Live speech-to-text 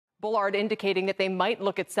Bullard indicating that they might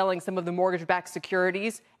look at selling some of the mortgage-backed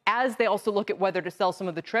securities as they also look at whether to sell some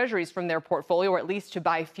of the treasuries from their portfolio, or at least to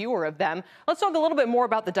buy fewer of them. Let's talk a little bit more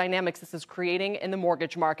about the dynamics this is creating in the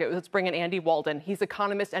mortgage market. Let's bring in Andy Walden. He's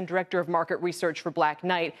economist and director of market research for Black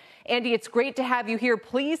Knight. Andy, it's great to have you here.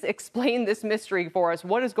 Please explain this mystery for us.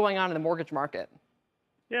 What is going on in the mortgage market?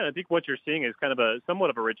 Yeah, I think what you're seeing is kind of somewhat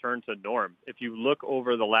of a return to norm. If you look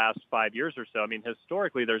over the last 5 years or so, I mean,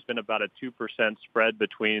 historically, there's been about a 2% spread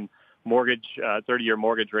between 30-year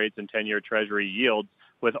mortgage rates and 10-year Treasury yields.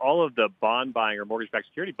 With all of the bond buying or mortgage-backed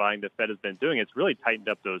security buying the Fed has been doing, it's really tightened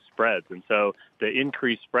up those spreads. And so the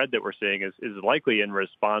increased spread that we're seeing is likely in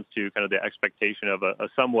response to kind of the expectation of a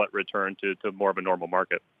somewhat return to more of a normal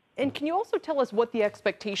market. And can you also tell us what the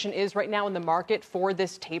expectation is right now in the market for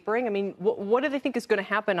this tapering? I mean, what do they think is going to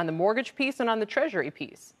happen on the mortgage piece and on the Treasury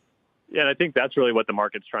piece? Yeah, and I think that's really what the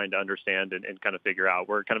market's trying to understand and kind of figure out.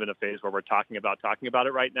 We're kind of in a phase where we're talking about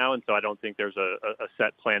it right now, and so I don't think there's a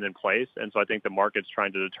set plan in place. And so I think the market's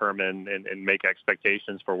trying to determine and make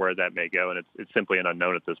expectations for where that may go, and it's simply an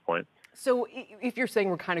unknown at this point. So if you're saying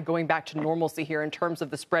we're kind of going back to normalcy here in terms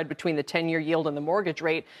of the spread between the 10-year yield and the mortgage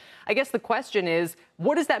rate, I guess the question is,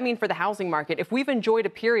 what does that mean for the housing market? If we've enjoyed a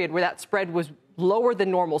period where that spread was lower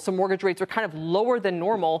than normal, so mortgage rates are kind of lower than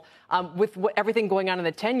normal with everything going on in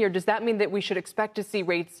the 10-year, does that mean that we should expect to see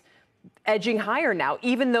rates edging higher now,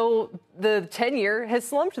 even though the 10-year has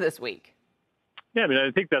slumped this week? Yeah, I mean,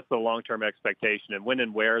 I think that's the long-term expectation, and when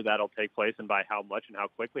and where that'll take place and by how much and how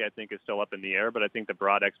quickly, I think is still up in the air. But I think the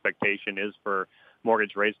broad expectation is for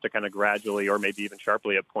mortgage rates to kind of gradually or maybe even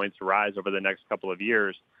sharply at points rise over the next couple of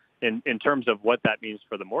years. In terms of what that means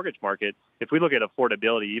for the mortgage market, if we look at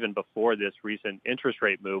affordability even before this recent interest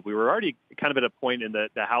rate move, we were already kind of at a point in the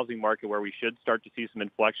housing market where we should start to see some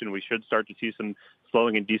inflection. We should start to see some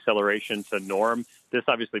slowing and deceleration to norm. This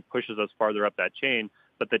obviously pushes us farther up that chain.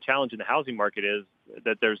 But the challenge in the housing market is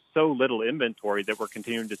that there's so little inventory that we're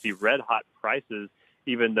continuing to see red hot prices,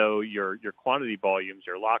 even though your quantity volumes,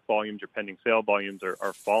 your lock volumes, your pending sale volumes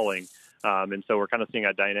are falling. And so we're kind of seeing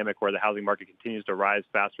a dynamic where the housing market continues to rise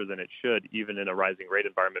faster than it should, even in a rising rate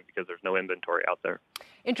environment, because there's no inventory out there.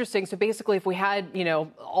 Interesting. So basically, if we had,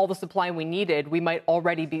 all the supply we needed, we might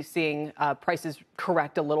already be seeing prices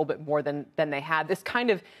correct a little bit more than they had. This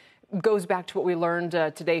kind of goes back to what we learned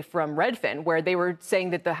today from Redfin, where they were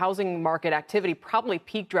saying that the housing market activity probably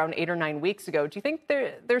peaked around 8 or 9 weeks ago. Do you think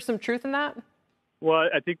there's some truth in that? Well,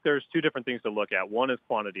 I think there's two different things to look at. One is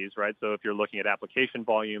quantities, right? So if you're looking at application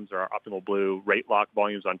volumes or Optimal Blue rate lock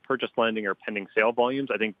volumes on purchase lending or pending sale volumes,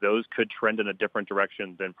 I think those could trend in a different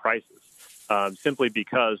direction than prices. Simply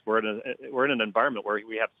because we're in an environment where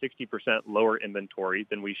we have 60% lower inventory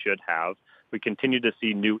than we should have. We continue to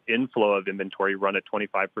see new inflow of inventory run at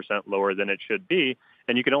 25% lower than it should be,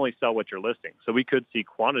 and you can only sell what you're listing. So we could see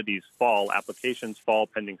quantities fall, applications fall,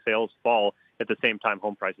 pending sales fall. At the same time,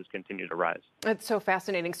 home prices continue to rise. That's so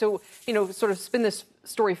fascinating. So, sort of spin this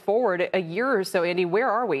story forward a year or so, Andy,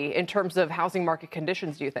 where are we in terms of housing market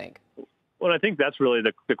conditions, do you think? Well, I think that's really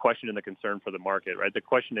the question and the concern for the market, right? The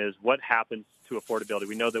question is, what happens to affordability?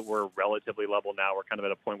 We know that we're relatively level now. We're kind of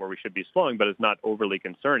at a point where we should be slowing, but it's not overly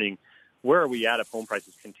concerning. Where are we at if home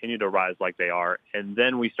prices continue to rise like they are, and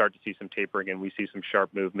then we start to see some tapering and we see some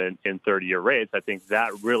sharp movement in 30-year rates? I think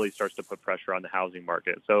that really starts to put pressure on the housing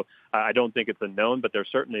market. So I don't think it's a known, but there's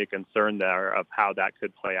certainly a concern there of how that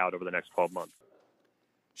could play out over the next 12 months.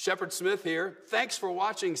 Shepard Smith here. Thanks for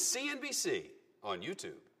watching CNBC on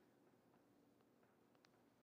YouTube.